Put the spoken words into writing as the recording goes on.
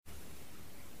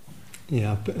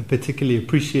particularly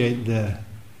appreciate the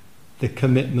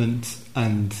commitment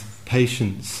and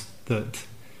patience that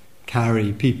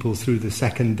carry people through the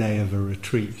second day of a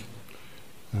retreat,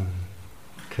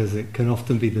 because it can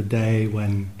often be the day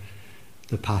when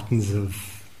the patterns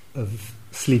of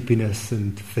sleepiness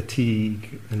and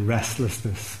fatigue and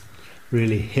restlessness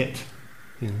really hit.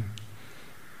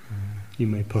 You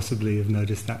may possibly have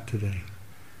noticed that today.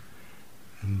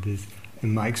 And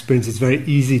in my experience, it's very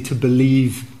easy to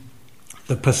believe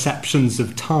the perceptions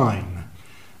of time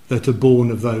that are born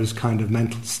of those kind of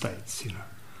mental states.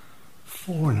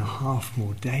 4.5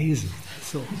 more days of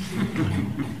this, or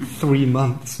 3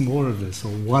 months more of this,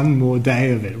 or 1 more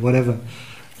day of it, whatever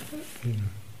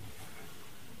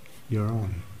you're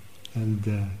on.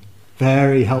 And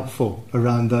very helpful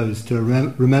around those to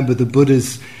remember the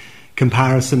Buddha's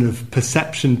comparison of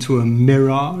perception to a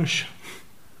mirage,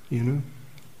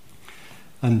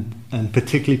 and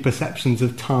particularly perceptions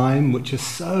of time, which are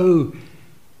so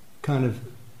kind of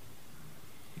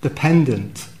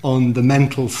dependent on the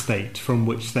mental state from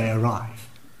which they arise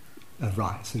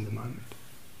in the moment.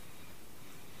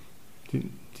 Do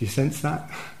you sense that?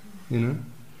 When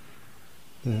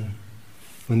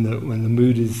the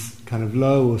mood is kind of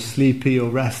low or sleepy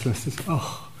or restless,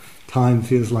 time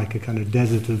feels like a kind of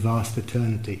desert of vast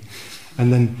eternity.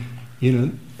 And then,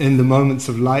 in the moments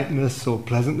of lightness or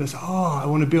pleasantness, I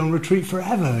want to be on retreat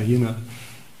forever,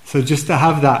 So just to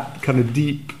have that kind of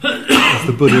deep, as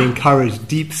the Buddha encouraged,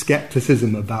 deep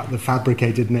skepticism about the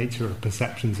fabricated nature of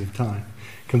perceptions of time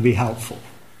can be helpful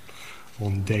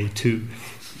on day 2.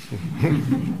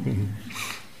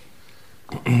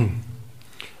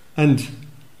 And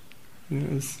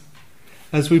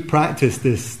as we practice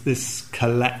this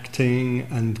collecting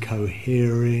and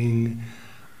cohering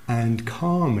and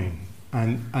calming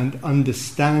and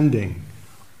understanding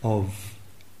of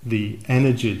the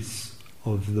energies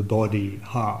of the body,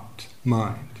 heart,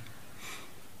 mind.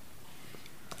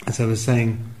 As I was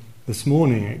saying this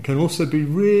morning, it can also be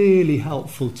really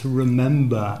helpful to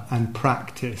remember and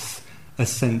practice a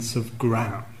sense of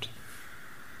grounding.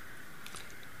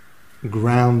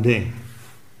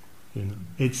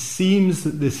 It seems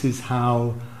that this is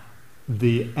how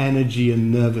the energy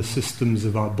and nervous systems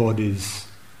of our bodies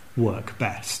work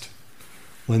best,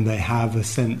 when they have a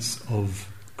sense of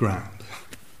ground.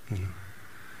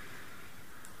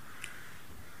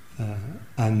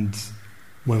 And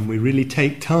when we really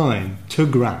take time to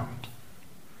ground,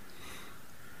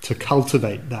 to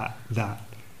cultivate that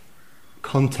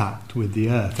contact with the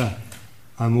earth.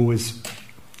 I'm always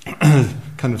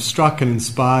kind of struck and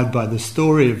inspired by the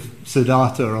story of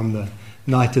Siddhartha on the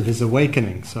night of his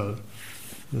awakening. So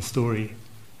the story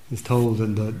is told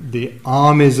in the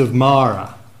armies of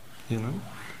Mara,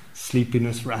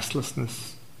 sleepiness,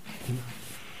 restlessness,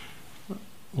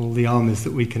 all the armies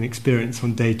that we can experience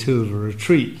on day 2 of a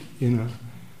retreat,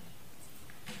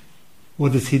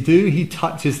 What does he do? He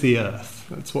touches the earth.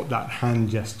 That's what that hand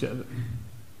gesture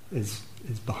is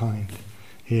behind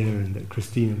here, and that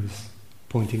Christina was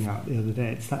pointing out the other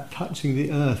day. It's that touching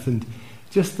the earth and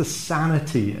just the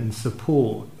sanity and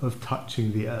support of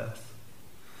touching the earth.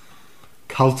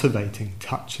 Cultivating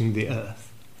touching the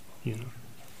earth,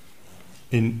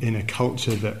 in a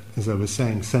culture that, as I was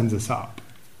saying, sends us up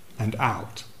and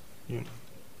out,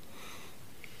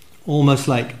 almost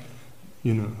like,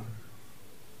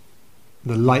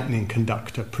 the lightning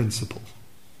conductor principle.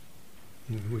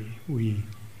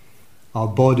 Our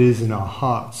bodies and our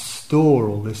hearts store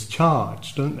all this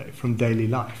charge, don't they, from daily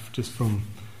life, just from,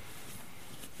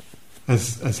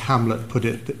 as Hamlet put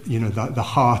it, the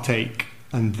heartache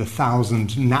and the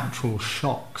 1,000 natural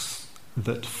shocks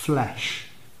that flesh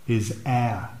is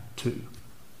heir to.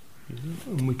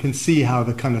 And we can see how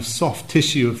the kind of soft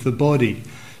tissue of the body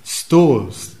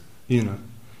stores,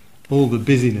 all the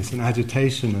busyness and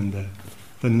agitation and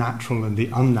the natural and the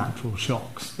unnatural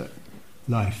shocks that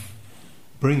life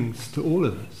brings to all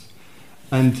of us.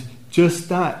 And just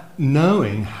that,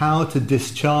 knowing how to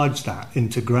discharge that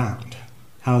into ground,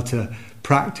 how to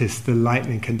practice the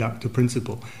lightning conductor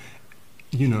principle,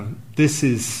 this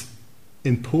is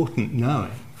important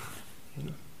knowing.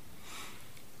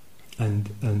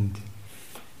 And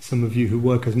some of you who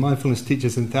work as mindfulness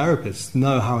teachers and therapists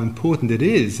know how important it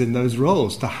is in those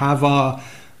roles to have our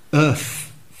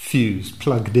earth fuse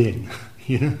plugged in,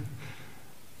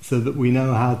 so that we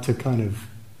know how to kind of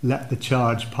let the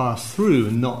charge pass through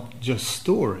and not just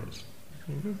store it.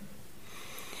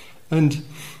 And,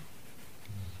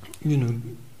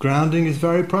 grounding is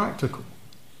very practical.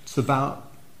 It's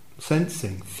about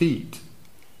sensing feet,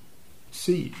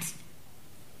 seat,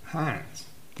 hands.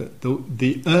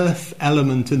 The earth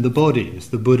element in the body, as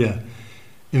the Buddha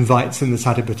invites in the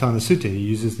Satipatthana Sutta. He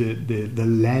uses the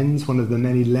lens, one of the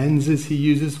many lenses he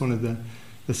uses, one of the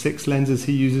 6 lenses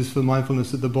he uses for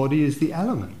mindfulness of the body is the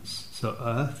elements. So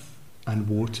earth and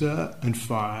water and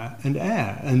fire and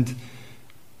air. And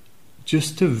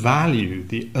just to value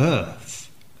the earth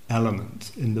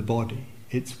element in the body,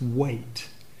 its weight,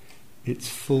 its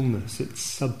fullness, its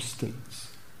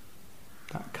substance,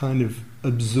 that kind of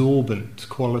absorbent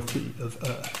quality of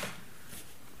earth,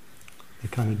 the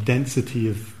kind of density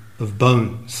of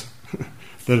bones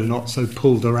that are not so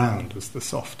pulled around as the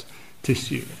soft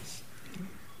tissue is.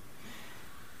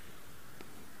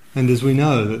 And as we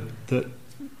know that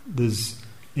there's,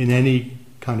 in any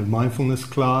kind of mindfulness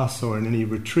class or in any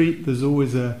retreat, there's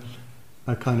always a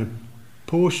kind of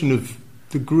portion of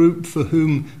the group for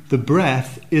whom the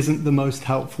breath isn't the most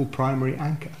helpful primary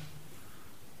anchor.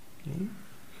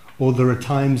 Or there are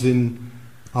times in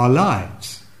our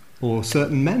lives or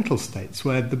certain mental states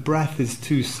where the breath is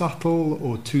too subtle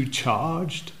or too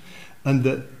charged, and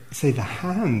that, say, the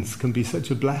hands can be such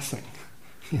a blessing,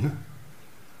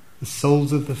 the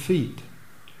soles of the feet.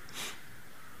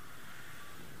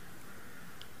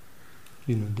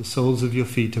 The soles of your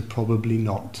feet are probably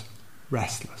not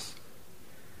restless.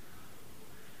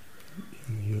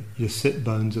 Your sit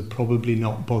bones are probably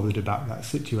not bothered about that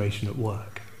situation at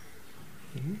work.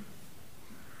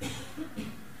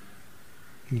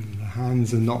 The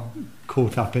hands are not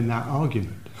caught up in that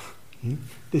argument.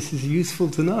 This is useful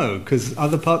to know because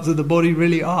other parts of the body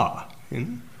really are.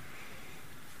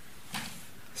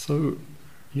 So,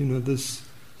 there's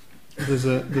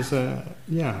a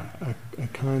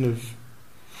kind of,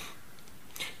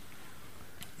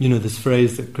 this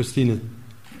phrase that Christina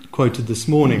quoted this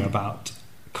morning about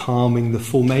calming the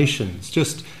formations,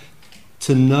 just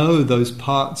to know those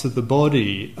parts of the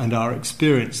body and our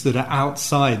experience that are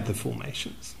outside the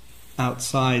formations,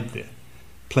 outside the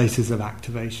places of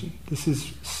activation. This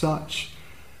is such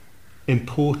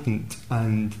important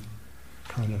and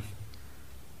kind of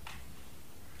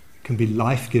can be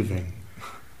life-giving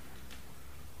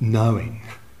knowing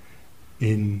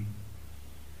in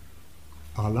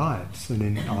our lives and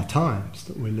in our times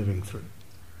that we're living through.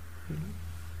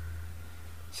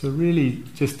 So really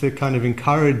just to kind of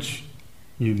encourage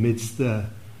you amidst the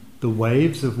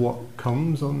waves of what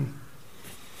comes on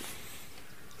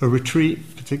a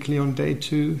retreat, particularly on day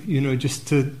 2, just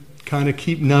to kind of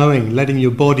keep knowing, letting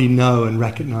your body know and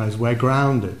recognize where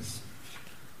ground is.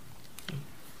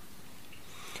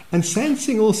 And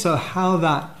sensing also how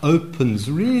that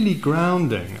really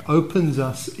grounding, opens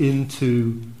us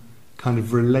into kind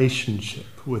of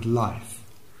relationship with life.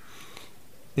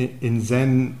 In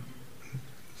Zen,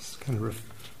 kind of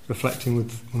reflecting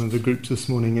with one of the groups this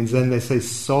morning, in Zen they say,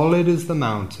 solid as the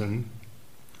mountain,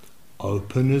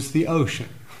 open as the ocean.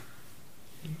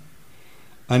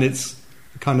 And it's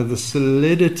kind of the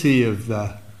solidity of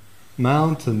the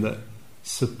mountain that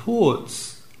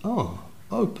supports,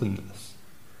 openness.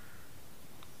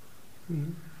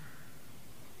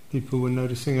 People were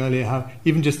noticing earlier how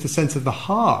even just the sense of the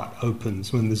heart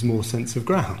opens when there's more sense of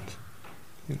ground.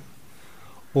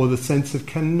 Or the sense of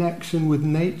connection with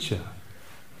nature.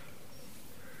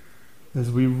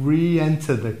 As we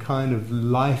re-enter the kind of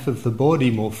life of the body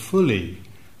more fully,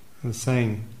 I was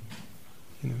saying,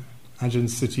 Ajahn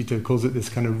Sucitto calls it this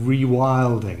kind of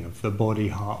rewilding of the body,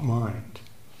 heart, mind.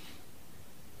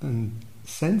 And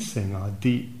sensing our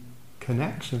deep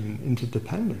connection and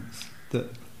interdependence. That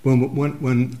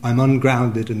when I'm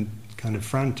ungrounded and kind of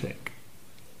frantic,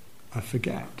 I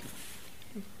forget.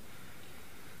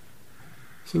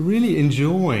 So really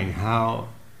enjoying how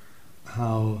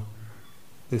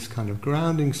this kind of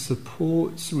grounding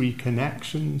supports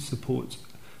reconnection, supports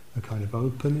a kind of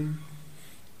opening,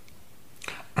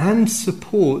 and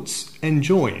supports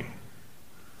enjoying.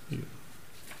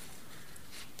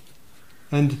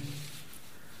 And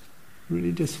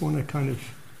really just want to kind of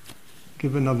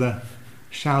give another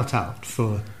shout out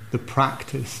for the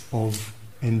practice of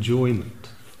enjoyment.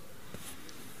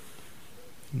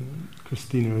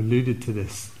 Christina alluded to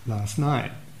this last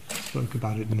night, spoke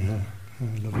about it in her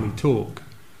lovely talk.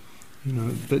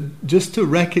 But just to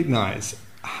recognize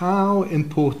how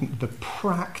important the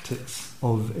practice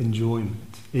of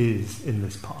enjoyment is in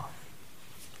this path.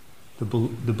 The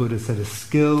Buddha said a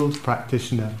skilled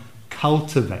practitioner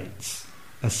cultivates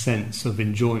a sense of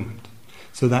enjoyment.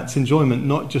 So that's enjoyment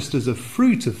not just as a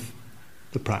fruit of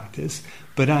the practice,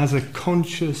 but as a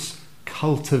conscious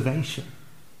cultivation.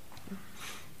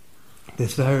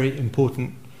 This very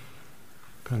important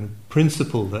kind of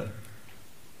principle that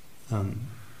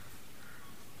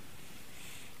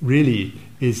really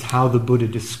is how the Buddha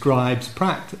describes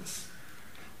practice.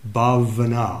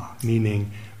 Bhavana,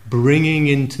 meaning bringing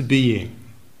into being,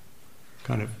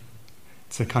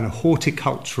 it's a kind of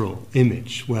horticultural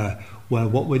image where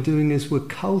what we're doing is we're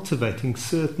cultivating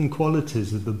certain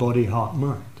qualities of the body, heart,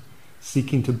 mind,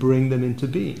 seeking to bring them into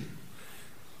being.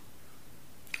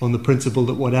 On the principle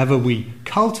that whatever we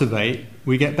cultivate,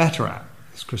 we get better at,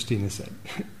 as Christina said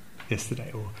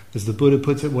yesterday. Or as the Buddha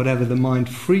puts it, whatever the mind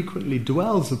frequently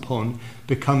dwells upon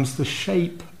becomes the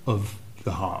shape of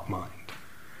the heart, mind.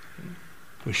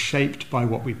 We're shaped by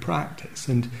what we practice.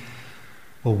 And,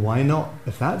 well, why not,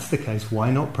 if that's the case,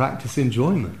 why not practice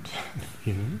enjoyment?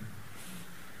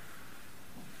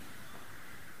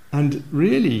 And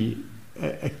really,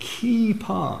 a key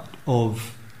part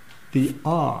of the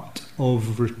art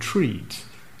of retreat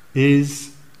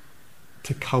is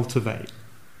to cultivate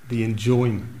the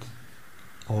enjoyment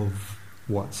of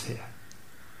what's here.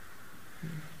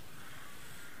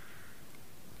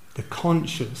 The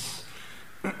conscious,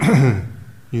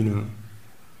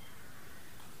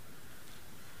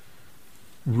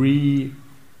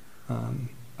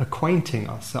 acquainting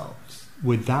ourselves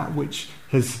with that which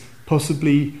has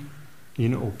possibly,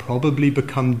 or probably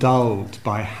become dulled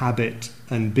by habit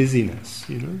and busyness,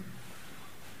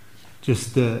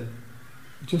 Just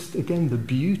again, the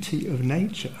beauty of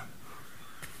nature.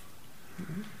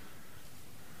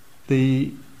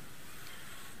 The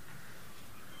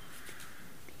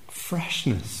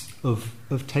freshness of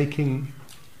taking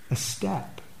a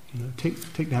step. Thich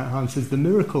Nhat Hanh says the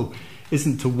miracle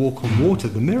isn't to walk on water,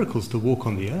 the miracle is to walk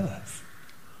on the earth.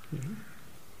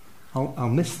 I'll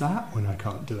miss that when I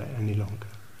can't do it any longer.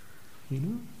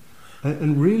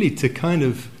 And really to kind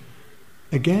of,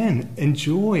 again,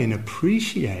 enjoy and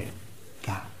appreciate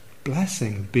that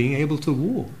blessing of being able to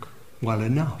walk well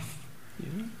enough.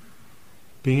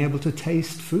 Being able to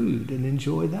taste food and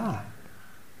enjoy that.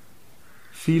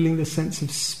 Feeling the sense of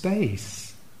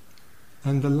space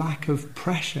and the lack of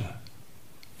pressure.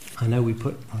 I know we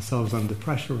put ourselves under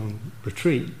pressure on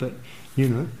retreat, but,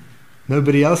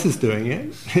 nobody else is doing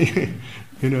it,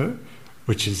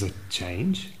 which is a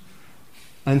change.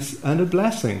 And a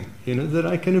blessing, that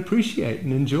I can appreciate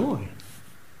and enjoy.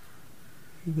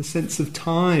 The sense of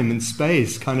time and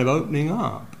space kind of opening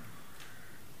up.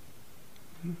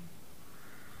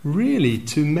 Really,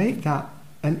 to make that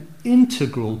an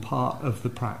integral part of the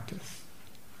practice.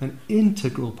 An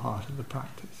integral part of the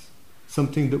practice.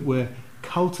 Something that we're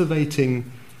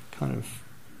cultivating kind of,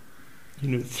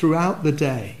 throughout the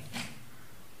day.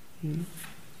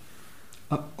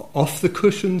 Off the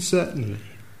cushion, certainly.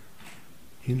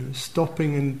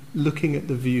 Stopping and looking at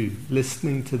the view,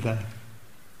 listening to the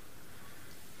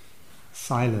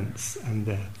silence and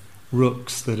the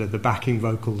rooks that are the backing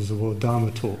vocals of all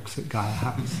Dharma talks at Gaia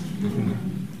House.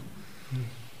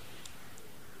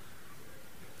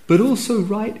 But also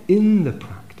right in the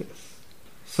practice.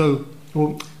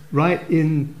 Or right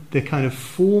in the kind of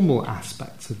formal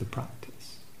aspects of the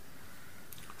practice.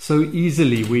 So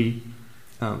easily we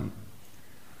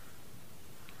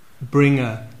bring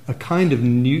a kind of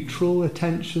neutral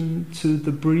attention to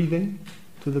the breathing,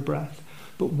 to the breath.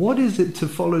 But what is it to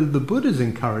follow the Buddha's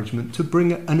encouragement to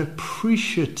bring an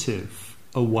appreciative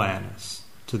awareness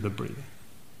to the breathing?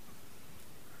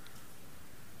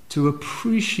 To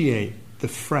appreciate the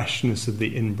freshness of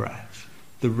the in-breath,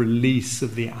 the release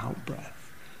of the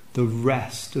out-breath, the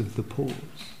rest of the pause.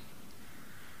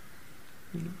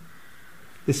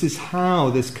 This is how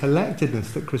this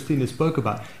collectedness that Christina spoke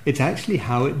about, it's actually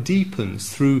how it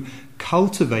deepens through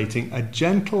cultivating a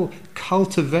gentle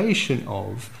cultivation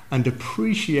of and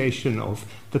appreciation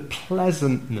of the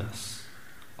pleasantness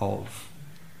of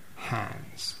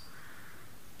hands,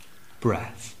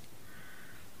 breath,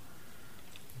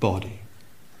 body.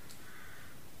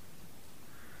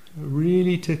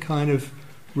 Really to kind of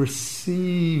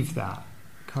receive that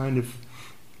kind of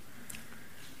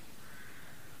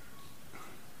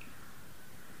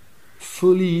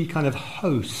fully kind of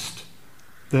host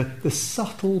the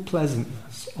subtle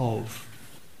pleasantness of,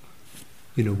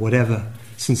 whatever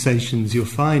sensations you're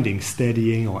finding,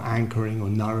 steadying or anchoring or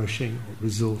nourishing or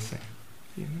resourcing.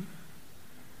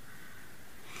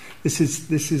 This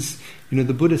is,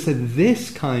 the Buddha said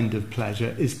this kind of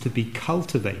pleasure is to be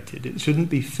cultivated. It shouldn't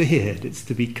be feared, it's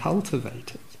to be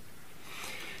cultivated.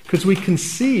 Because we can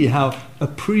see how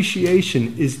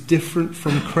appreciation is different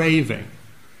from craving.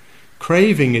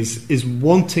 Craving is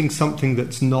wanting something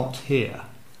that's not here,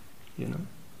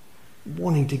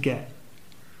 wanting to get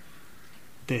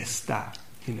this, that,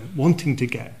 wanting to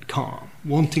get calm,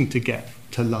 wanting to get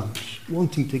to lunch,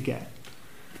 wanting to get,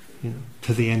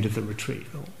 to the end of the retreat,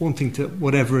 or wanting to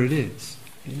whatever it is.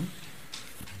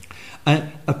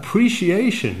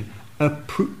 Appreciation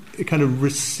it kind of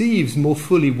receives more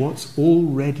fully what's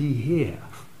already here.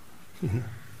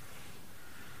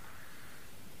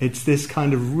 It's this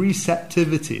kind of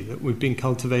receptivity that we've been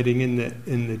cultivating in the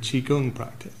Qigong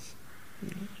practice.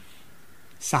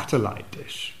 Satellite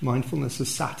dish. Mindfulness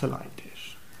is satellite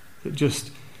dish. It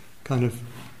just kind of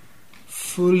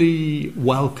fully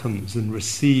welcomes and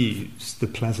receives the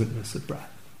pleasantness of breath.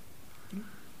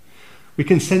 We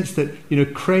can sense that,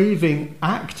 craving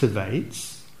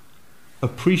activates,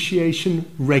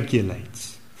 appreciation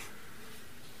regulates.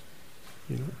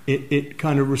 It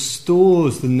kind of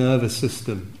restores the nervous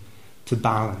system to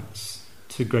balance,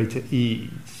 to greater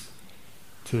ease,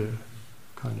 to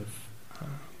kind of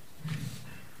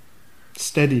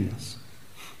steadiness.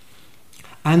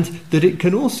 And that it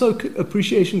can also,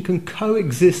 appreciation can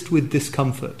coexist with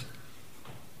discomfort.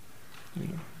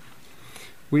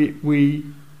 We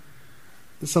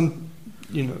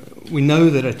know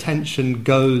that attention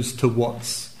goes to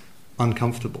what's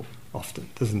uncomfortable often,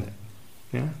 doesn't it?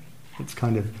 Yeah? It's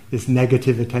kind of this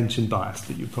negative attention bias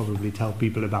that you probably tell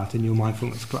people about in your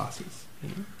mindfulness classes.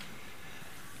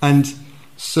 And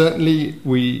certainly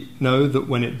we know that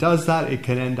when it does that, it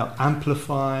can end up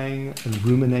amplifying and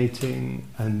ruminating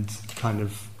and kind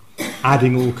of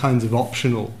adding all kinds of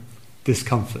optional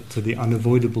discomfort to the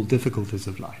unavoidable difficulties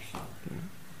of life.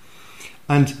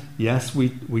 And yes,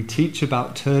 we teach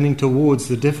about turning towards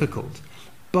the difficult,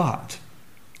 but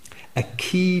a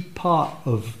key part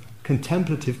of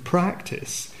contemplative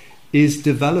practice is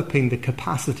developing the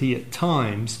capacity at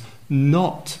times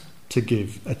not to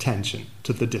give attention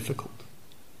to the difficult,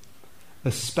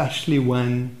 especially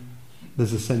when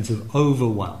there's a sense of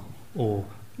overwhelm or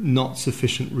not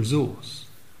sufficient resource.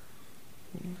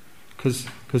 Because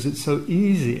it's so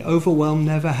easy. Overwhelm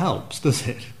never helps, does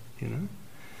it?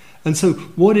 And so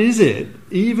what is it,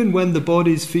 even when the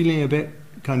body's feeling a bit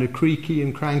kind of creaky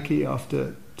and cranky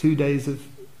after 2 days of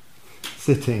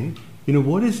sitting,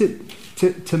 what is it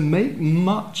to make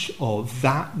much of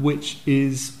that which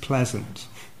is pleasant?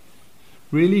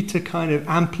 Really to kind of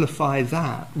amplify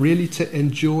that, really to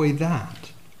enjoy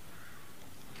that.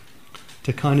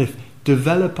 To kind of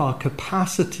develop our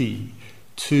capacity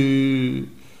to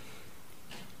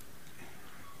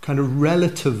kind of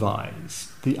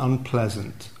relativize the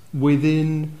unpleasant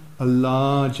within a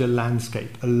larger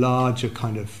landscape, a larger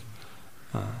kind of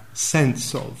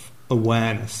sense of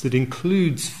awareness that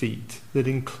includes feet, that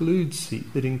includes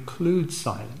seat, that includes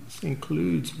silence,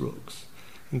 includes rooks,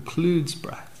 includes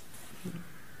breath.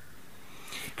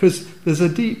 Because there's a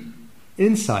deep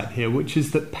insight here, which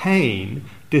is that pain,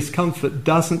 discomfort,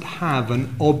 doesn't have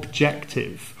an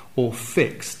objective or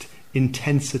fixed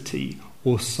intensity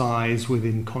or size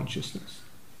within consciousness.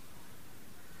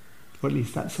 Or at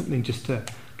least that's something just to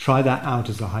try that out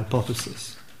as a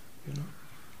hypothesis.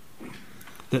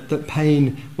 That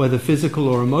pain, whether physical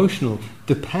or emotional,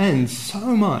 depends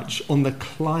so much on the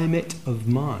climate of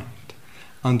mind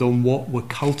and on what we're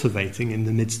cultivating in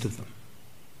the midst of them.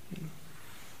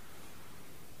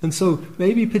 And so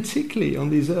maybe particularly on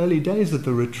these early days of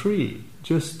the retreat,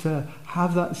 just to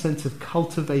have that sense of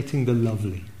cultivating the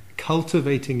lovely,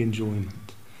 cultivating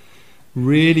enjoyment,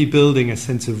 really building a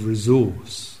sense of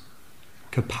resource,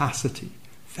 capacity,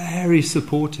 very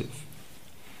supportive,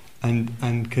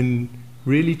 and can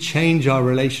really change our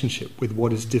relationship with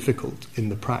what is difficult in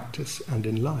the practice and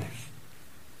in life.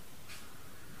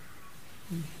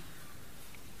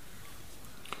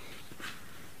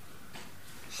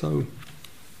 So,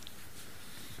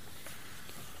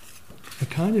 a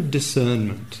kind of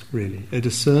discernment, really, a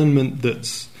discernment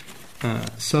that's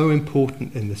so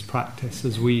important in this practice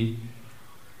as we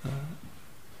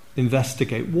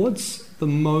investigate what's the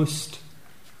most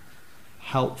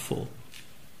helpful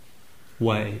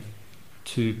way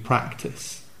to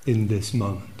practice in this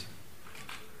moment.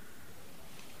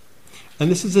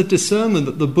 And this is a discernment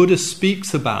that the Buddha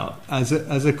speaks about as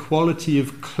a quality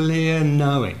of clear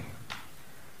knowing.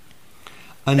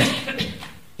 And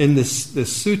in this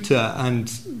sutta and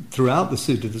throughout the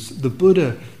sutta, the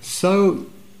Buddha so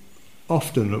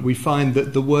often that we find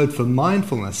that the word for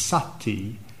mindfulness,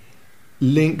 sati,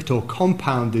 linked or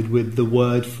compounded with the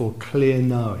word for clear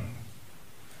knowing,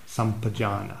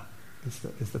 sampajana is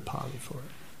the Pali for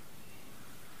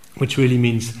it, which really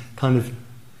means kind of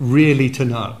really to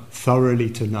know, thoroughly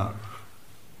to know.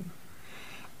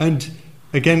 And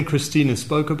again, Christina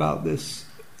spoke about this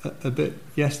a bit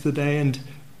yesterday, and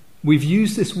we've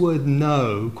used this word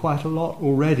know quite a lot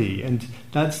already, and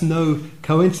that's no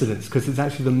coincidence, because it's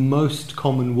actually the most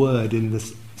common word in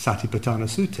this Satipatthana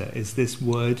Sutta, is this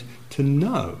word to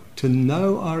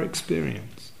know our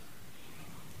experience.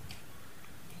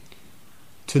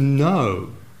 To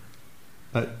know,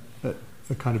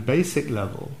 a kind of basic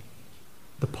level,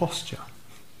 the posture.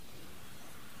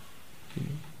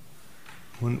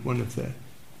 One of the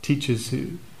teachers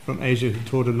from Asia who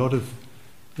taught a lot of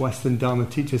Western Dharma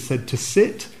teachers said to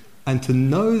sit and to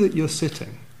know that you're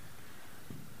sitting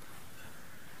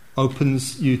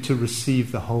opens you to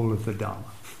receive the whole of the Dharma.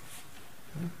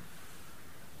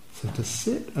 So to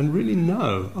sit and really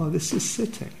know, oh, this is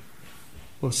sitting,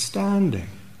 or standing,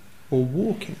 or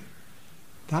walking.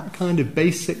 That kind of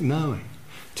basic knowing.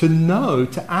 To know,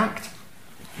 to act,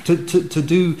 to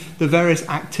do the various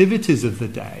activities of the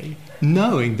day,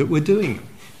 knowing that we're doing them.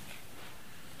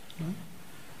 Right?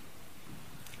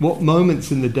 What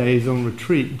moments in the days on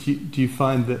retreat do you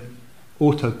find that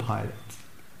autopilot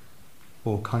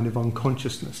or kind of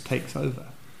unconsciousness takes over?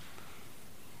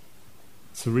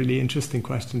 It's a really interesting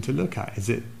question to look at. Is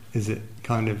it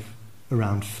kind of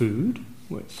around food,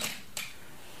 which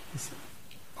is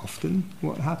often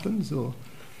what happens, or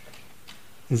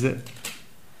is it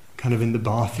kind of in the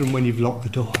bathroom when you've locked the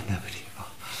door, nobody,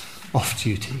 off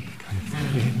duty kind of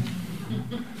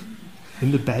thing?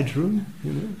 In the bedroom,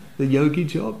 the yogi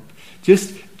job,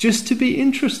 just to be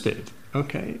interested.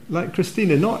 Okay, like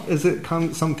Christina, not as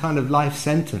some kind of life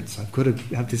sentence. I've got to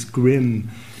have this grim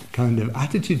kind of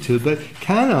attitude to it, but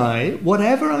can I,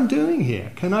 whatever I'm doing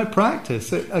here, can I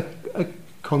practice a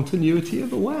continuity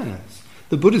of awareness?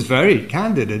 The Buddha's very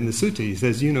candid in the sutta. He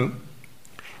says,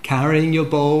 carrying your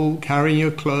bowl, carrying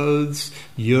your clothes,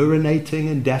 urinating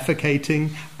and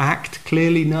defecating, act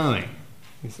clearly knowing.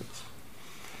 He says.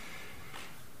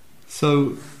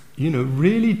 So,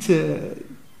 really to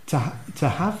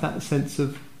have that sense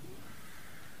of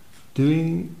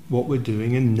doing what we're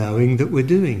doing and knowing that we're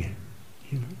doing it,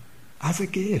 as a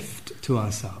gift to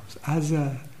ourselves, as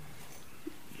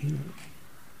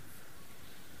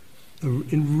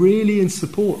really in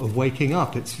support of waking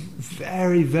up. It's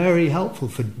very, very helpful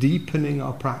for deepening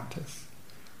our practice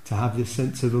to have this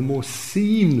sense of a more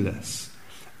seamless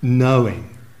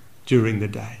knowing during the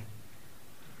day.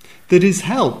 That is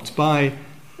helped by,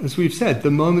 as we've said, the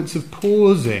moments of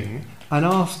pausing and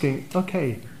asking,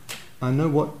 okay, I know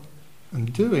what I'm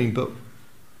doing, but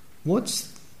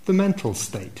what's the mental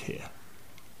state here?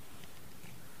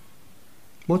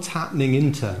 What's happening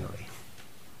internally?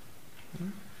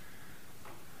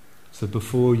 So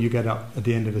before you get up at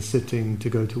the end of a sitting to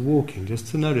go to walking, just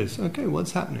to notice, okay,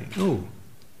 what's happening? Oh,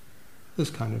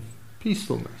 there's kind of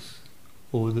peacefulness,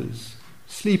 or there's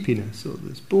sleepiness, or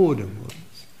there's boredom, or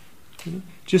there's,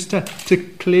 just to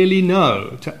clearly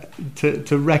know,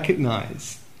 to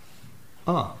recognize,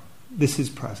 this is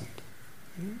present.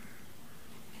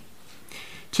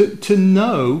 To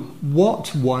know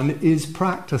what one is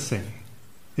practicing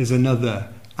is another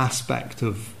aspect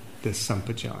of this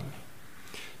sampajana.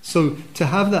 So to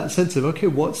have that sense of, okay,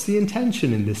 what's the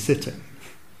intention in this sitting?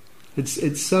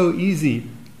 It's so easy,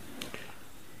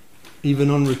 even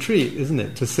on retreat, isn't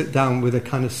it, to sit down with a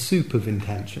kind of soup of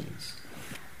intentions,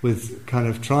 with kind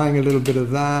of trying a little bit of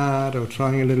that, or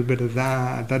trying a little bit of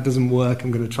that. That doesn't work,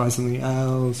 I'm going to try something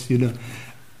else,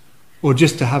 Or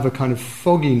just to have a kind of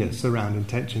fogginess around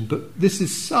intention. But this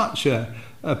is such a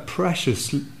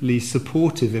preciously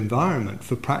supportive environment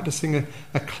for practicing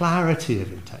a clarity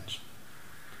of intention.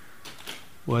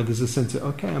 Where there's a sense of,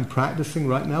 okay, I'm practicing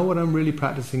right now, what I'm really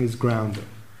practicing is grounding.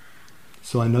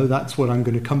 So I know that's what I'm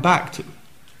going to come back to,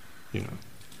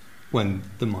 when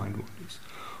the mind wanders.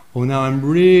 Or now I'm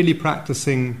really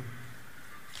practicing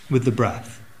with the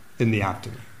breath in the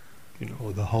abdomen,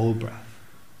 or the whole breath.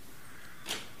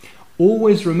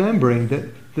 Always remembering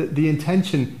that the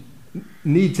intention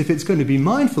needs, if it's going to be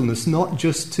mindfulness, not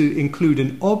just to include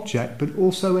an object, but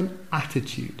also an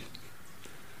attitude.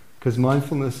 Because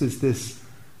mindfulness is this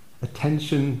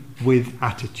attention with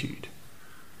attitude.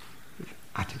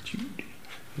 Attitude.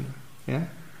 Yeah?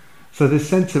 So this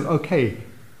sense of, okay,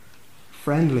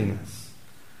 friendliness,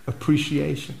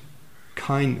 appreciation,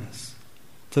 kindness.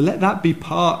 To let that be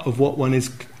part of what one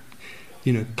is,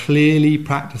 clearly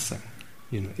practicing.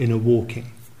 In a walking,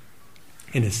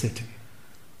 in a sitting.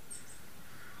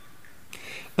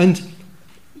 And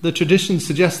the tradition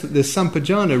suggests that this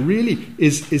sampajana really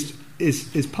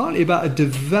is partly about a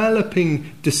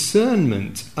developing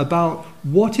discernment about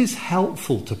what is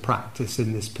helpful to practice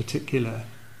in this particular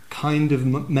kind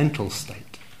of mental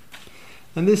state.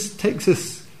 And this takes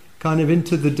us kind of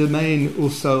into the domain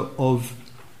also of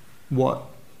what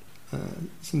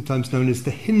sometimes known as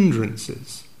the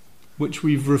hindrances, which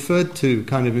we've referred to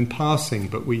kind of in passing,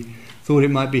 but we thought it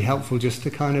might be helpful just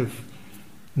to kind of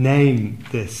name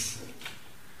this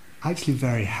actually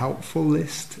very helpful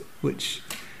list, which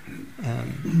I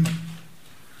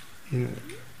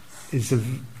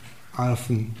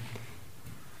often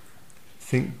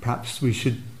think perhaps we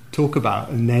should talk about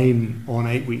a name on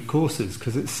 8-week courses,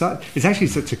 because it's actually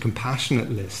such a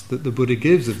compassionate list that the Buddha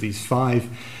gives of these 5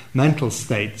 mental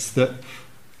states that,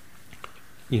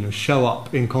 show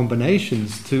up in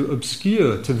combinations to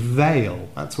obscure, to veil.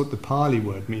 That's what the Pali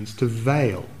word means, to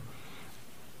veil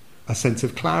a sense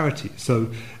of clarity.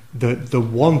 So the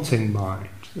wanting mind,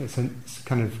 a sense,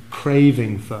 kind of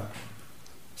craving for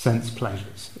sense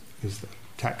pleasures, as the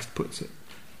text puts it.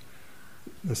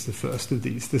 That's the first of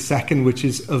these. The second, which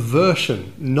is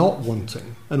aversion, not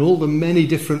wanting, and all the many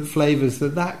different flavours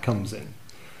that comes in.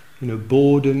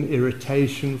 Boredom,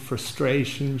 irritation,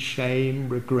 frustration, shame,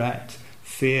 regret,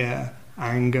 fear,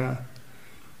 anger.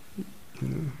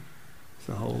 It's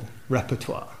a whole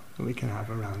repertoire that we can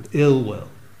have around ill will.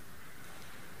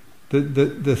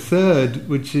 The third,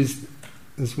 which is,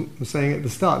 as we were saying at the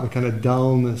start, the kind of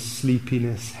dullness,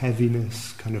 sleepiness,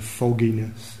 heaviness, kind of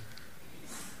fogginess.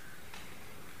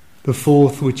 The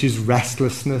fourth, which is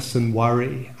restlessness and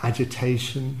worry,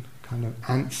 agitation, kind of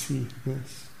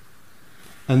antsiness.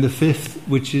 And the fifth,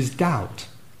 which is doubt,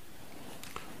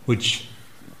 which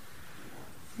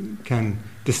can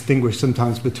distinguish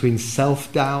sometimes between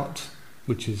self-doubt,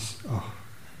 which is,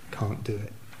 can't do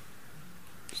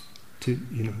it.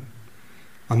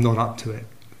 I'm not up to it.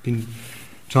 I've been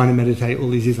trying to meditate all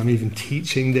these years, I'm even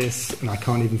teaching this, and I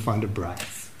can't even find a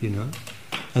breath,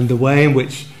 And the way in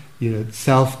which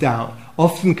self-doubt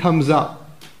often comes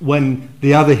up when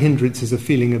the other hindrances are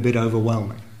feeling a bit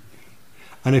overwhelming.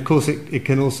 And of course it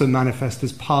can also manifest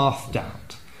as path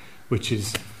doubt, which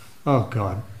is, oh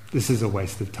God, this is a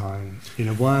waste of time.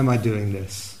 Why am I doing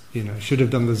this? Should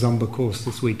have done the Zumba course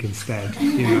this week instead.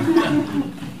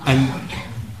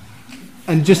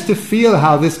 And just to feel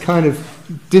how this kind of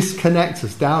disconnects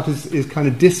us, doubt is kind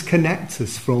of disconnects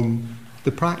us from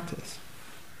the practice.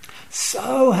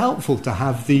 So helpful to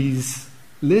have these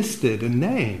listed and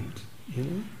named,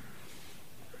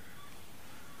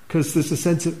 because there's a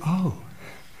sense of,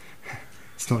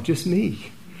 it's not just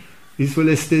me. These were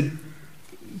listed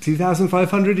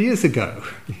 2,500 years ago,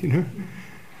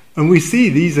 and we see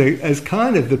these as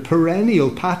kind of the perennial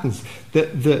patterns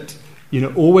that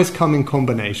always come in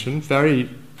combination. Very,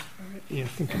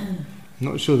 I'm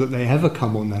not sure that they ever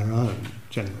come on their own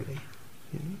generally.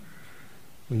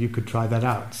 Well, you could try that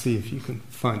out, see if you can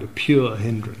find a pure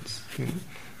hindrance.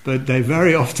 But they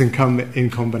very often come in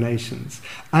combinations.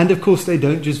 And of course they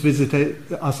don't just visit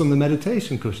us on the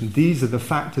meditation cushion. These are the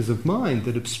factors of mind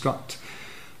that obstruct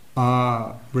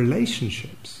our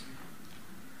relationships,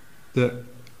 that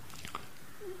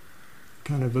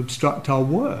kind of obstruct our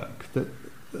work, that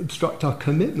obstruct our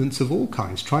commitments of all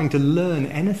kinds, trying to learn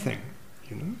anything,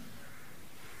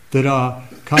 that are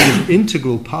kind of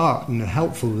integral part and a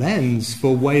helpful lens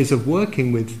for ways of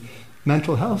working with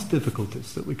mental health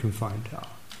difficulties that we can find our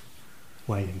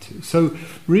way into. So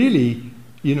really,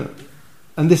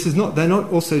 and this is not, they're not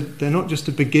just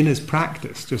a beginner's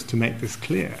practice, just to make this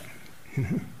clear.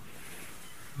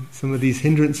 Some of these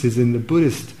hindrances in the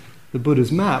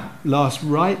Buddha's map last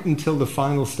right until the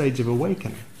final stage of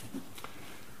awakening.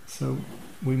 So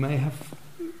we may have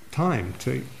time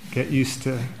to get used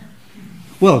to,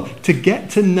 to get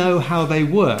to know how they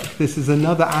work. This is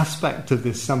another aspect of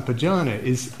this sampajana,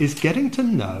 is getting to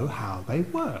know how they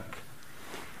work.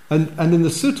 And in the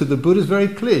sutta, the Buddha is very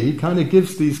clear. He kind of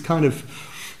gives these kind of...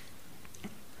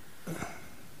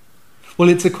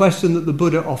 it's a question that the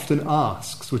Buddha often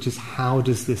asks, which is, how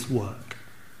does this work?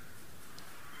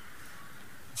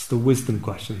 It's the wisdom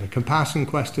question. The compassion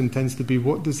question tends to be,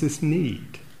 what does this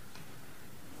need?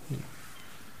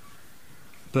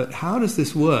 But how does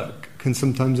this work can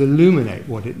sometimes illuminate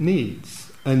what it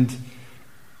needs. And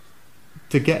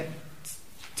to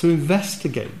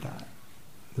investigate that,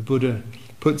 the Buddha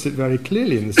puts it very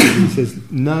clearly in the sutta. He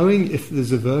says, knowing if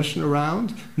there's aversion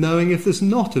around, knowing if there's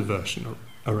not aversion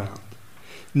around,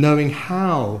 knowing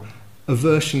how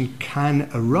aversion can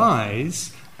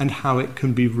arise and how it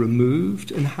can be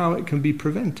removed and how it can be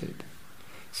prevented.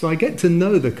 So I get to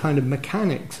know the kind of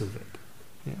mechanics of it.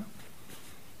 Yeah.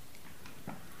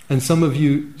 And some of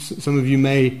you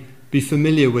may be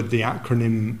familiar with the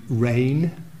acronym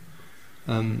RAIN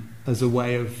as a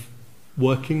way of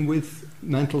working with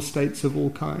mental states of all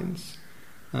kinds.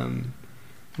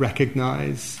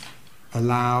 Recognize,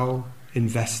 allow,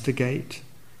 investigate,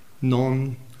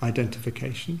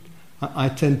 non-identification. I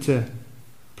tend to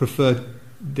prefer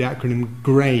the acronym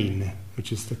GRAIN,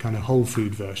 which is the kind of whole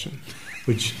food version,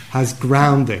 which has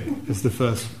grounding as the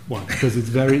first one, because it's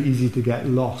very easy to get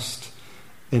lost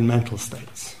in mental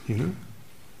states,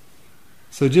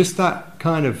 So just that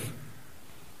kind of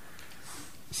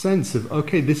sense of,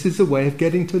 okay, this is a way of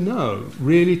getting to know,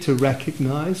 really to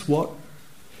recognize what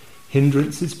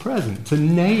hindrance is present, to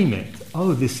name it.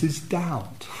 Oh, this is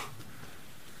doubt.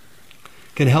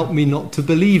 Can help me not to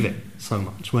believe it so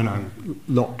much when I'm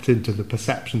locked into the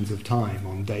perceptions of time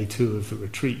on day 2 of the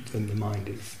retreat and the mind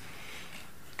is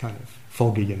kind of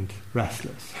foggy and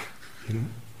restless. You know?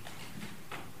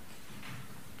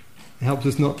 It helps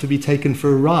us not to be taken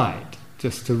for a ride,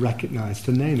 just to recognize,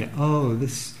 to name it. Oh,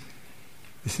 this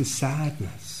is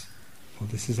sadness, or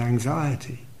this is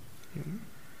anxiety. You know?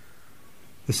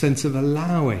 The sense of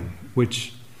allowing,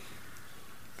 which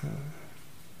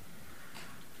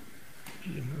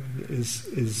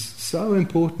is so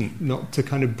important, not to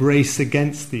kind of brace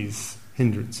against these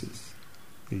hindrances,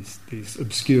 these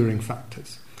obscuring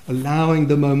factors. Allowing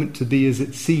the moment to be as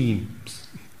it seems.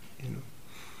 You know.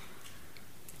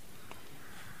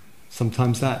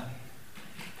 Sometimes that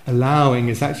allowing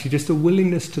is actually just a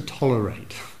willingness to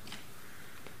tolerate.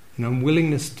 You know, I'm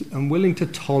willing to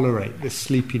tolerate this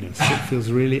sleepiness that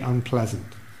feels really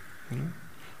unpleasant. You know?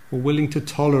 Or willing to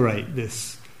tolerate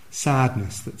this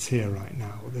sadness that's here right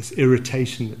now, or this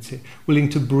irritation that's here. Willing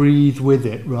to breathe with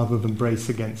it rather than brace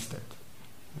against it.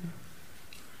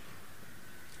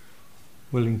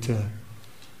 Willing to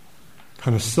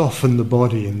kind of soften the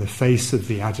body in the face of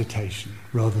the agitation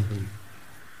rather than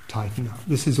tighten up.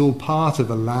 This is all part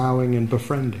of allowing and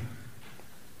befriending.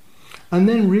 And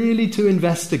then really to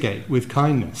investigate with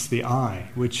kindness the I,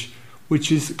 which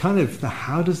is kind of the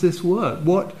how does this work?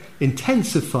 What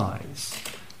intensifies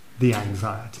the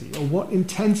anxiety? Or what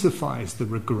intensifies the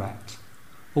regret?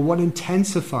 Or what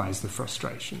intensifies the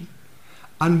frustration?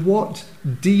 And what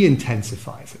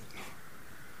de-intensifies it?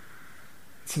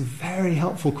 It's a very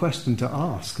helpful question to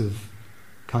ask of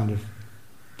kind of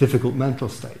difficult mental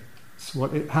state.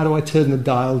 How do I turn the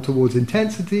dial towards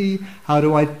intensity?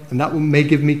 And that may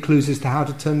give me clues as to how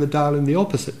to turn the dial in the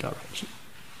opposite direction.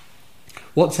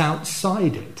 What's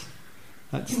outside it?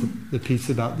 That's the piece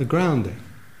about the grounding.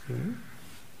 You know?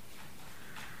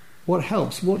 What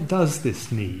helps? What does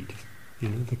this need? You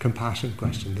know, the compassion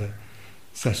question, the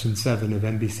session 7 of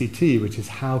MBCT, which is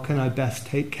how can I best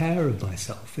take care of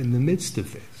myself in the midst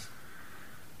of this?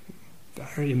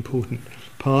 Very important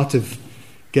part of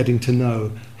getting to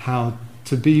know how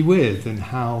to be with and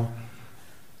how,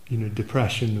 you know,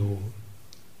 depression or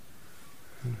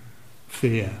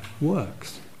fear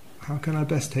works. How can I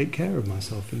best take care of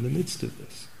myself in the midst of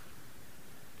this?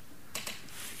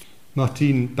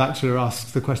 Martine Batchelor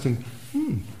asks the question,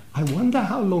 I wonder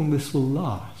how long this will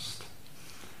last,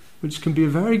 which can be a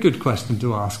very good question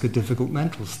to ask a difficult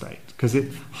mental state, because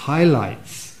it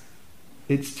highlights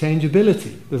its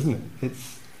changeability, doesn't it?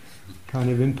 It's kind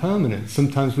of impermanent.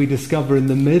 Sometimes we discover in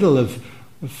the middle of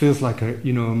what feels like a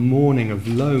morning of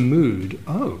low mood,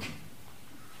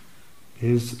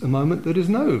 here's a moment that is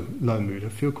no low mood. I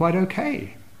feel quite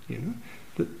okay. You know,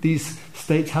 that these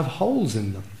states have holes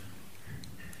in them.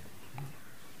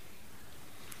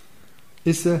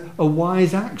 Is there a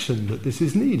wise action that this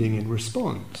is needing in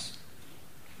response?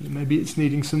 Maybe it's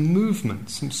needing some movement,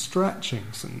 some stretching,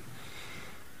 some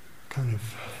kind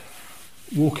of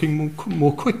walking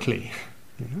more quickly,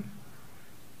 you know,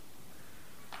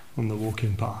 on the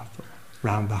walking path or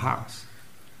round the house.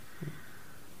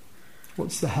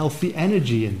 What's the healthy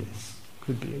energy in this?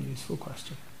 Could be a useful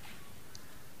question.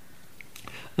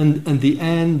 And the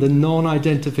end, the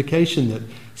non-identification that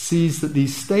sees that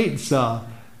these states are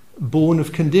born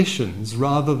of conditions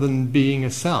rather than being a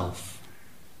self.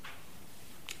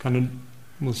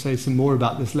 We'll say some more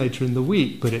about this later in the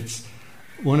week, but it's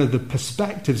one of the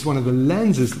perspectives, one of the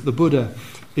lenses that the Buddha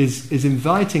is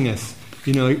inviting us.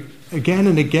 You know, again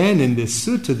and again in this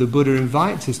sutta, the Buddha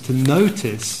invites us to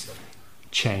notice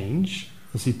change,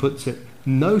 as he puts it,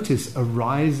 notice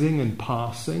arising and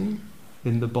passing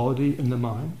in the body and the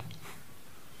mind,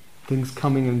 things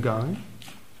coming and going.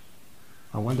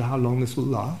 I wonder how long this will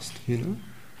last, you know,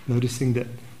 noticing that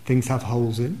things have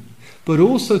holes in. But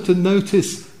also to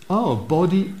notice,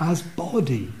 body as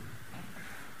body,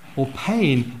 or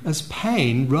pain as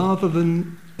pain rather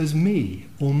than as me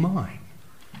or mine.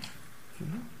 You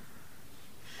know?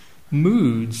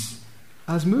 Moods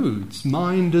as moods,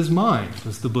 mind as mind,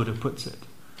 as the Buddha puts it,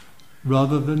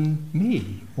 rather than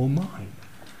me or mine.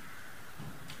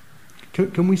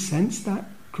 Can we sense that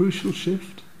crucial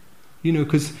shift? You know,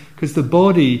 because the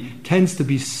body tends to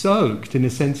be soaked in a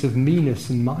sense of meanness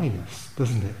and minus,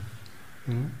 doesn't it?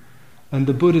 You know? And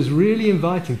the Buddha's really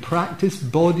inviting, practice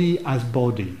body as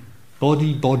body,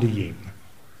 bodying,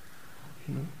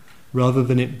 you know, rather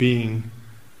than it being,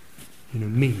 you know,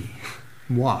 me,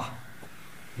 moi,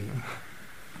 you know.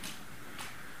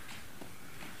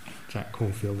 Jack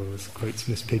Cornfield always quotes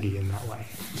Miss Piggy in that way.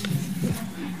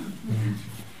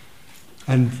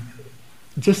 And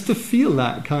just to feel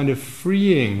that kind of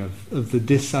freeing of the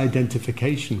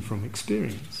disidentification from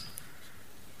experience.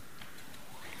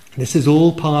 This is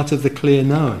all part of the clear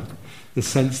knowing, the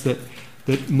sense that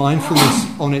mindfulness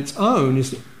on its own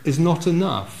is not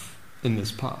enough in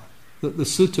this path. That the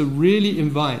sutta really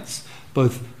invites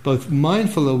both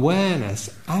mindful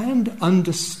awareness and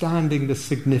understanding the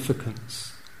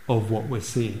significance of what we're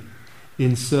seeing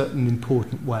in certain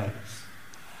important ways.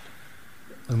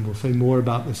 And we'll say more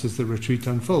about this as the retreat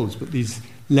unfolds, but these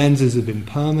lenses of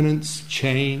impermanence,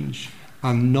 change,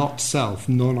 and not self,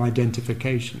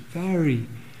 non-identification, very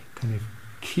kind of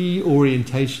key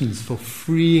orientations for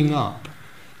freeing up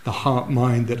the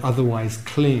heart-mind that otherwise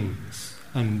clings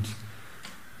and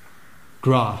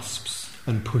grasps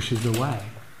and pushes away,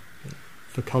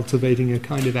 for cultivating a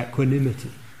kind of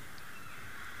equanimity.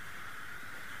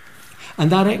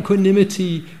 And that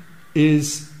equanimity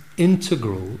is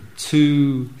integral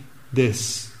to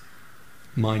this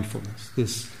mindfulness,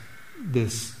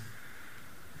 this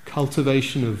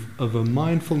cultivation of a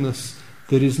mindfulness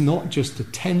that is not just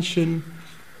attention,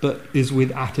 but is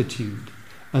with attitude.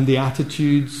 And the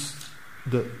attitudes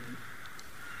that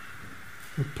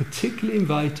are particularly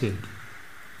invited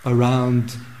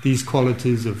around these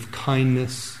qualities of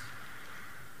kindness,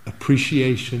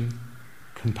 appreciation,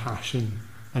 compassion,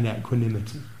 and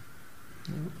equanimity.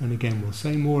 And again, we'll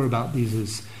say more about these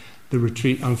as the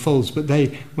retreat unfolds, but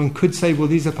one could say, well,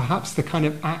 these are perhaps the kind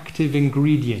of active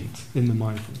ingredient in the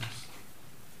mindfulness.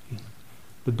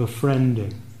 The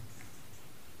befriending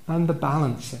and the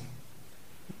balancing,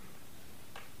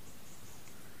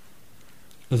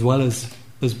 as well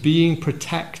as being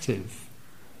protective.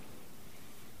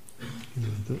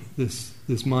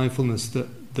 This mindfulness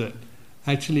that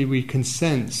actually we can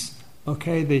sense,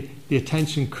 okay, the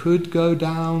attention could go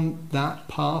down that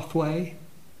pathway.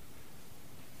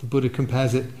 The Buddha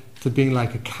compares it to being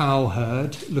like a cow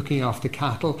herd looking after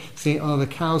cattle, saying, oh, the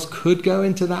cows could go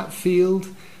into that field,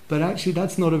 but actually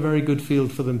that's not a very good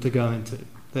field for them to go into.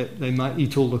 They might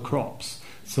eat all the crops,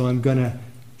 so I'm going to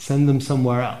send them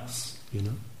somewhere else,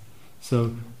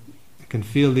 So I can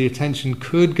feel the attention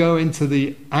could go into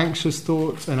the anxious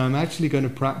thoughts, and I'm actually going to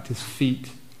practice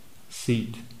feet,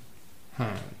 seat,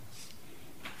 hands.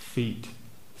 Feet,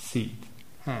 seat,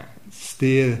 hands.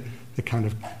 Steer the kind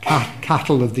of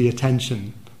cattle of the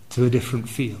attention to a different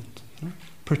field.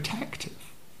 Protective.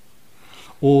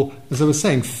 Or, as I was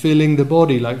saying, filling the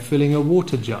body like filling a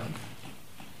water jug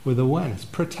with awareness.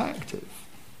 Protective.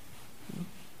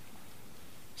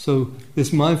 So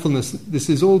this mindfulness, this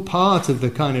is all part of the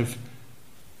kind of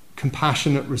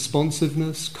compassionate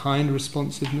responsiveness, kind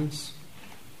responsiveness,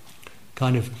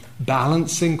 kind of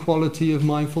balancing quality of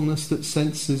mindfulness that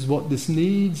senses what this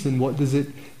needs and what does it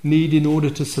need in order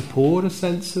to support a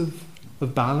sense of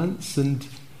balance and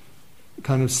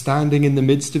kind of standing in the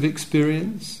midst of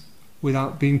experience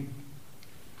without being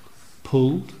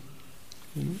pulled.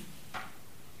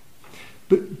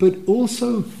 But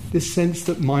also this sense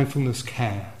that mindfulness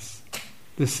cares.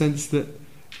 The sense that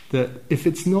if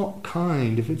it's not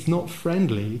kind, if it's not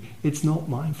friendly, it's not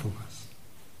mindfulness.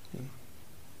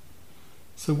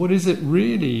 So what is it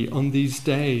really on these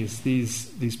days,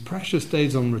 these precious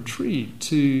days on retreat,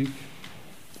 to,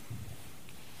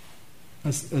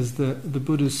 as the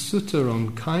Buddha's sutta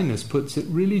on kindness puts it,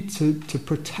 really to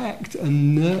protect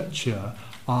and nurture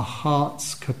our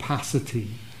heart's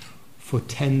capacity for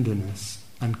tenderness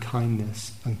and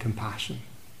kindness and compassion.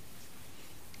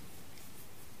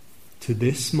 To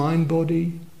this mind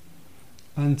body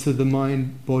and to the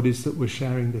mind bodies that we're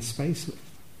sharing this space with.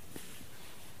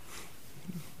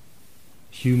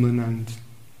 Human and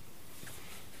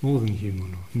more than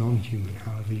human, or non-human,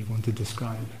 however you want to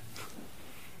describe it.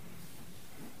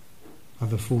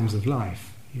 Other forms of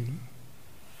life,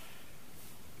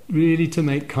 Really to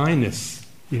make kindness,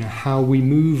 how we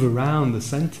move around the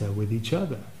center with each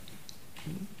other,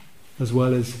 as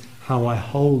well as how I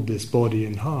hold this body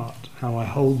and heart, how I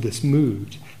hold this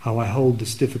mood, how I hold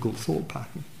this difficult thought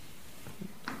pattern.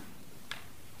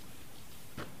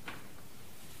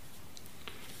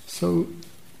 So,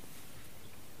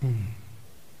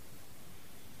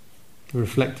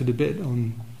 reflected a bit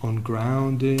on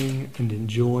grounding and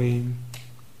enjoying,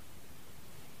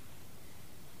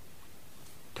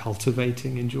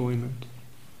 cultivating enjoyment,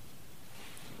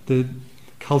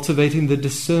 cultivating the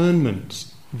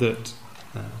discernment that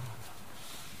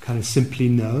kind of simply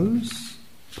knows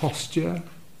posture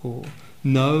or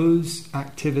knows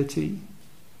activity,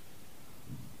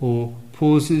 or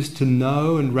pauses to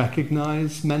know and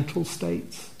recognize mental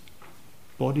states,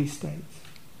 body states.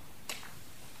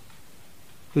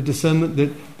 The discernment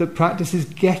that practices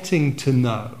getting to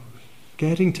know,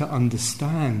 getting to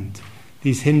understand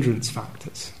these hindrance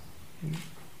factors.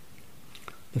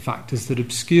 The factors that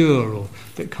obscure or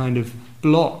that kind of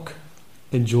block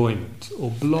enjoyment or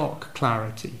block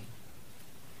clarity.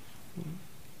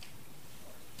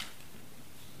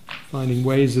 Finding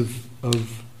ways of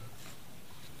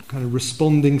kind of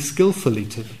responding skillfully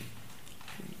to them.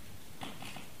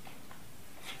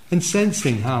 And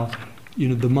sensing how,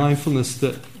 the mindfulness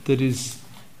that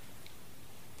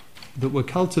we're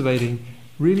cultivating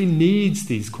really needs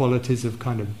these qualities of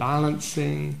kind of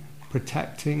balancing,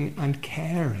 protecting, and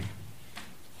caring.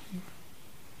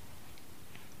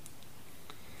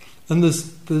 And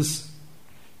there's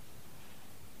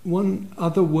one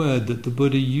other word that the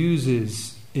Buddha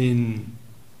uses in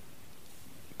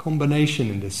combination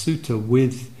in the sutta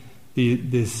with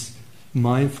this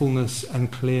mindfulness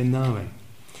and clear knowing.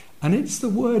 And it's the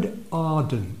word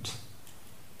ardent.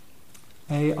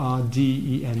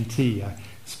 Ardent. I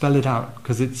spell it out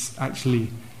because it's actually,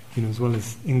 as well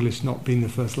as English not being the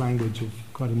first language of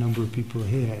quite a number of people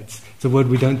here, it's a word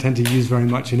we don't tend to use very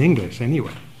much in English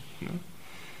anyway.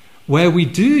 Where we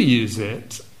do use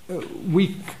it,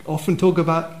 we often talk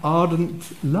about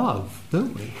ardent love,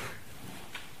 don't we?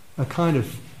 A kind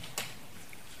of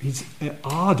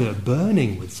ardour,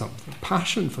 burning with something,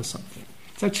 passion for something.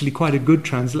 It's actually quite a good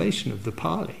translation of the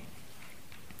Pali.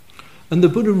 And the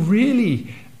Buddha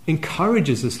really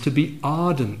encourages us to be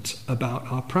ardent about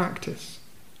our practice.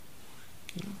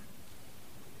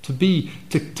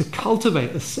 To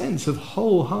cultivate a sense of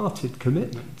wholehearted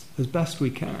commitment as best we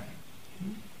can.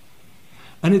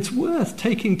 And it's worth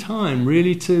taking time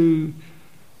really to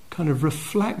kind of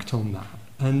reflect on that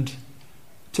and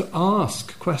to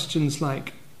ask questions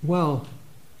like, well,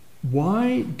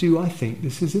 why do I think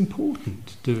this is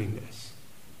important, doing this?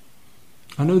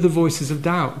 I know the voices of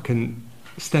doubt can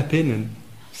step in and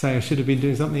say I should have been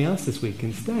doing something else this week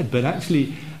instead, but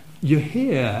actually you're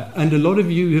here, and a lot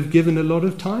of you have given a lot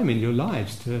of time in your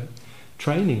lives to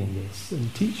training in this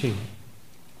and teaching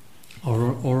it,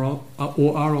 or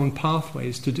are on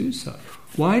pathways to do so.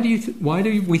 Why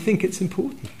do we think it's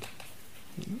important?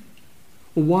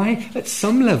 Or why, at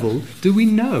some level, do we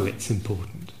know it's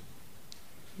important?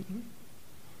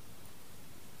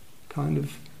 Kind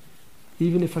of,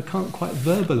 even if I can't quite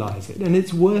verbalize it. And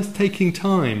it's worth taking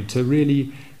time to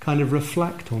really kind of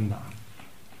reflect on that.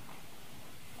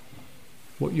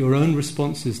 What your own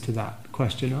responses to that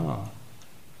question are.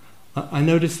 I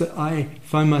notice that I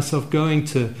find myself going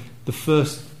to the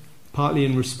first, partly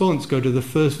in response, go to the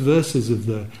first verses of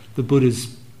the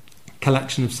Buddha's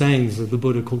collection of sayings of the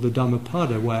Buddha called the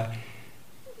Dhammapada, where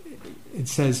it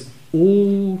says,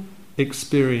 all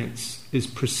experience is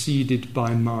preceded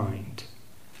by mind,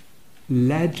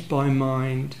 led by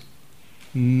mind,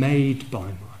 made by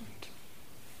mind.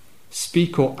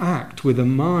 Speak or act with a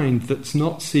mind that's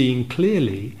not seeing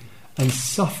clearly, and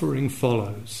suffering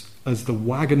follows as the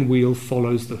wagon wheel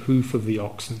follows the hoof of the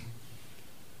oxen.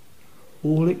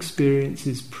 All experience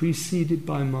is preceded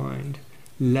by mind,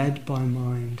 led by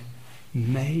mind,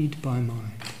 made by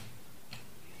mind.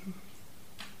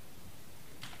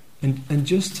 And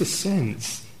just to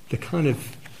sense the kind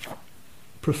of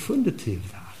profundity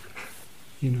of that,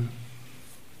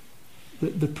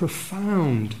 the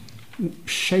profound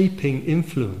shaping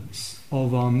influence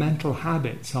of our mental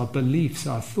habits, our beliefs,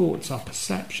 our thoughts, our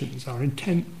perceptions, our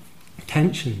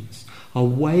intentions, our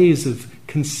ways of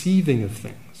conceiving of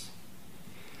things.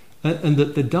 And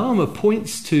that the Dharma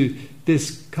points to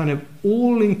this kind of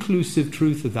all-inclusive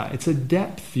truth of that. It's a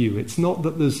depth view. It's not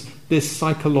that there's this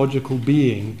psychological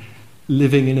being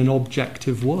living in an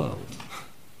objective world.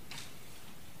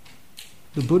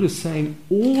 The Buddha's saying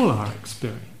all our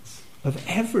experience of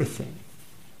everything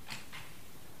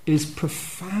is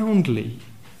profoundly,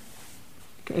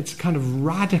 it's a kind of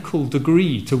radical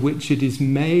degree to which it is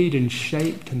made and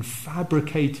shaped and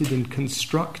fabricated and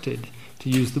constructed, to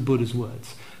use the Buddha's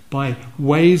words, by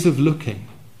ways of looking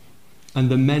and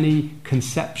the many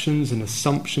conceptions and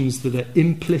assumptions that are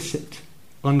implicit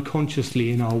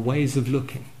unconsciously in our ways of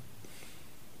looking.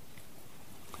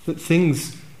 That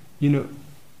things,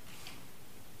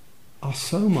 are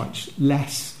so much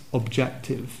less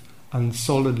objective and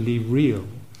solidly real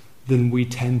than we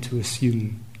tend to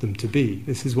assume them to be.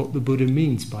 This is what the Buddha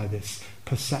means by this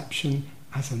perception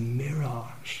as a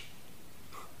mirage.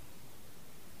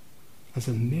 As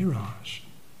a mirage.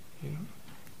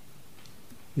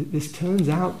 This turns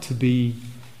out to be,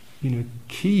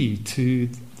 key to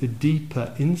the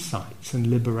deeper insights and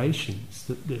liberations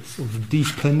that this, or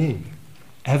deepening,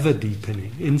 ever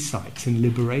deepening insights and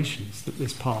liberations that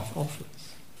this path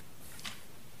offers.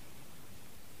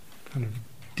 Kind of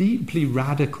deeply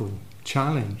radical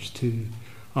challenge to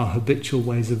our habitual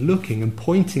ways of looking and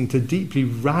pointing to deeply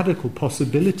radical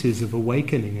possibilities of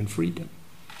awakening and freedom.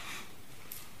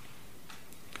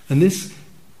 And this,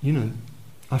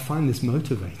 I find this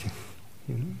motivating,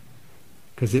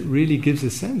 because it really gives a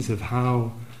sense of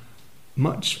how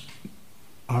much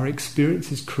our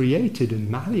experience is created and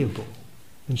malleable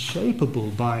and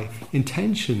shapeable by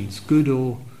intentions, good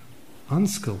or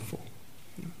unskillful.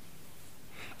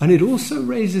 And it also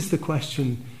raises the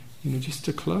question, just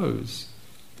to close,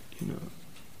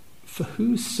 for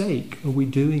whose sake are we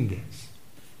doing this?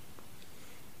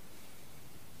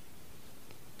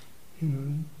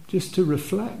 Just to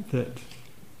reflect that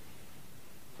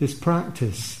this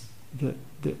practice that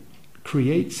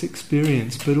creates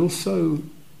experience, but also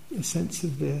a sense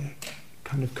of the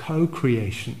kind of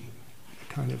co-creation,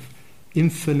 kind of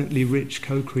infinitely rich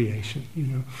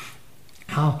co-creation,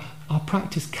 how our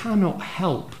practice cannot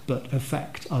help but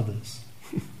affect others.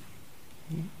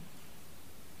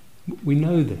 We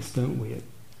know this, don't we?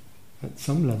 At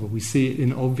some level, we see it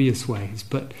in obvious ways,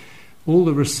 but all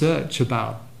the research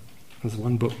about, as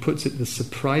one book puts it, the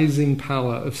surprising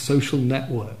power of social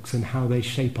networks and how they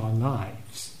shape our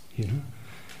lives,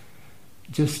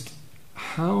 just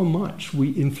how much we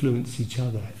influence each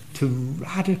other to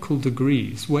radical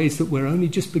degrees, ways that we're only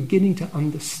just beginning to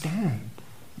understand.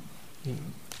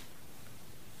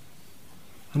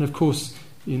 And of course,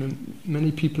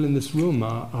 many people in this room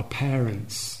are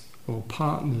parents or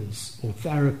partners or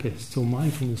therapists or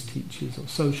mindfulness teachers or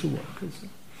social workers.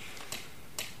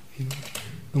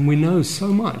 And we know so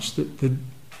much that the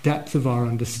depth of our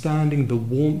understanding, the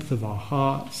warmth of our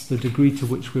hearts, the degree to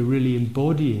which we're really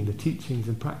embodying the teachings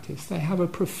and practice, they have a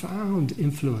profound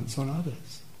influence on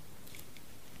others.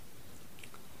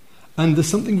 And there's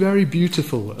something very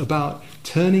beautiful about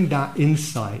turning that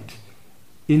insight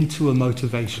into a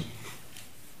motivation,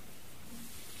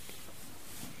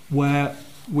 where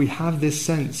we have this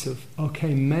sense of,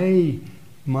 okay, may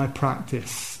my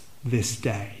practice this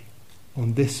day,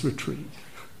 on this retreat,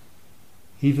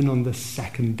 even on the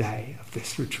second day of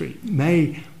this retreat,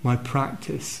 may my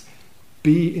practice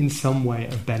be in some way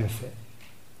of benefit,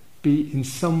 be in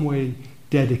some way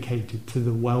dedicated to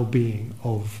the well-being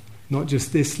of not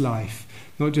just this life,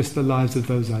 not just the lives of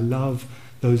those I love,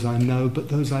 those I know, but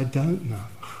those I don't know,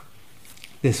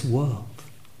 this world.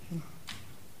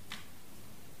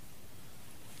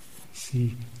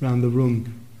 See around the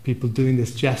room people doing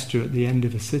this gesture at the end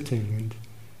of a sitting, and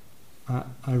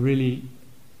I really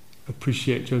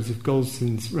appreciate Joseph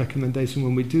Goldstein's recommendation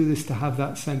when we do this to have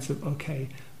that sense of, okay,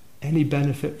 any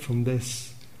benefit from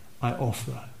this I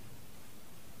offer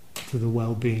to the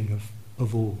well-being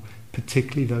of all,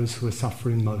 particularly those who are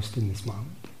suffering most in this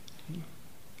moment. It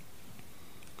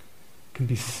can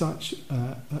be such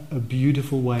a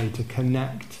beautiful way to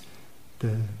connect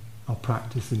our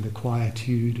practice in the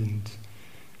quietude and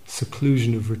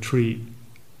seclusion of retreat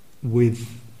with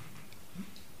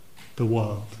the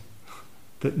world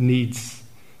that needs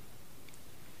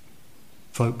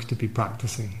folk to be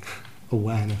practicing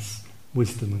awareness,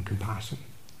 wisdom and compassion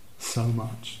so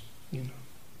much,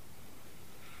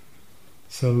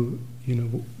 So,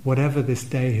 whatever this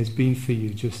day has been for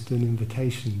you, just an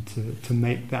invitation to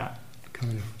make that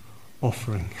kind of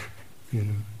offering,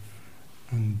 and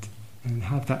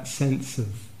have that sense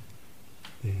of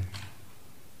the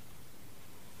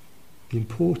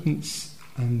importance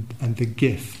and the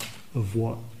gift of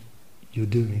what you're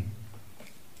doing.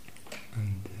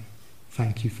 And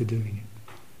thank you for doing it.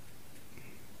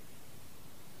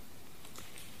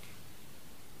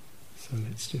 So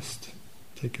let's just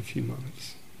take a few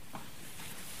moments.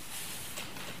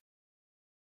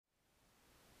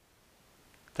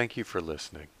 Thank you for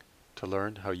listening. To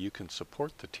learn how you can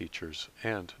support the teachers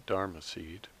and Dharma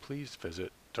Seed, please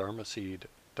visit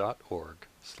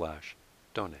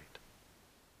dharmaseed.org/donate.